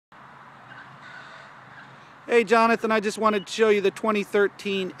Hey Jonathan, I just wanted to show you the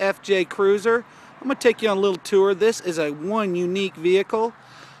 2013 FJ Cruzer. I'm going to take you on a little tour. This is one unique vehicle.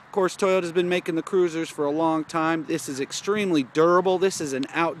 Of course, Toyota's been making the Cruzers for a long time. This is extremely durable. This is an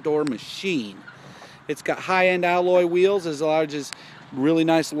outdoor machine. It's got high-end alloy wheels as large as really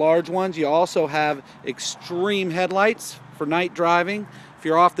nice large ones. You also have extreme headlights for night driving. If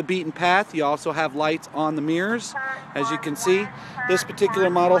you're off the beaten path, you also have lights on the mirrors. As you can see, this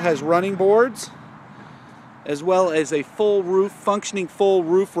particular model has running boards, as well as a functioning full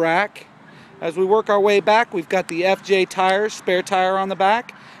roof rack. As we work our way back, we've got the FJ tires, spare tire on the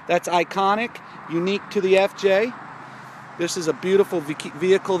back. That's iconic, unique to the FJ. This is a beautiful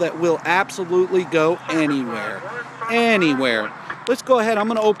vehicle that will absolutely go anywhere. Anywhere. Let's go ahead. I'm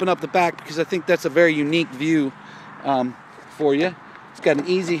going to open up the back because I think that's a very unique view for you. It's got an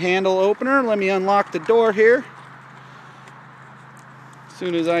easy handle opener. Let me unlock the door here. As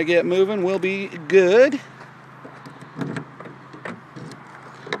soon as I get moving, we'll be good.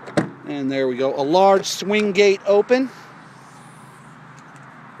 And there we go. A large swing gate open.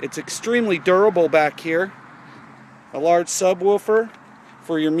 It's extremely durable back here. A large subwoofer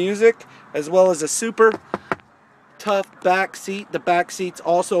for your music, as well as a super tough back seat. The back seats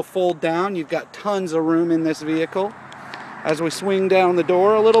also fold down. You've got tons of room in this vehicle. As we swing down the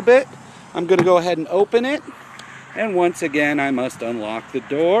door a little bit, I'm going to go ahead and open it. And once again, I must unlock the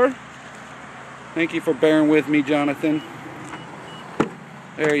door. Thank you for bearing with me, Jonathan.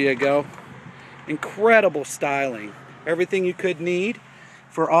 There you go. Incredible styling. Everything you could need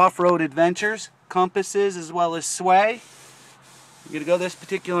for off-road adventures. Compasses as well as sway. You're going to go, this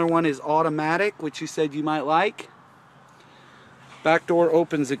particular one is automatic, which you said you might like. Back door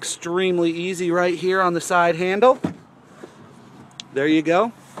opens extremely easy right here on the side handle. There you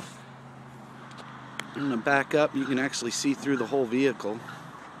go. I'm going to back up. You can actually see through the whole vehicle.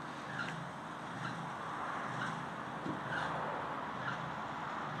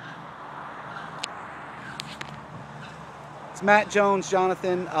 It's Matt Jones,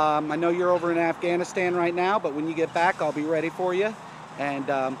 Jonathan. I know you're over in Afghanistan right now, but when you get back, I'll be ready for you. And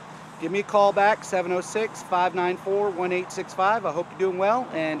give me a call back, 706-594-1865. I hope you're doing well,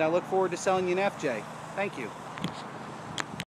 and I look forward to selling you an FJ. Thank you.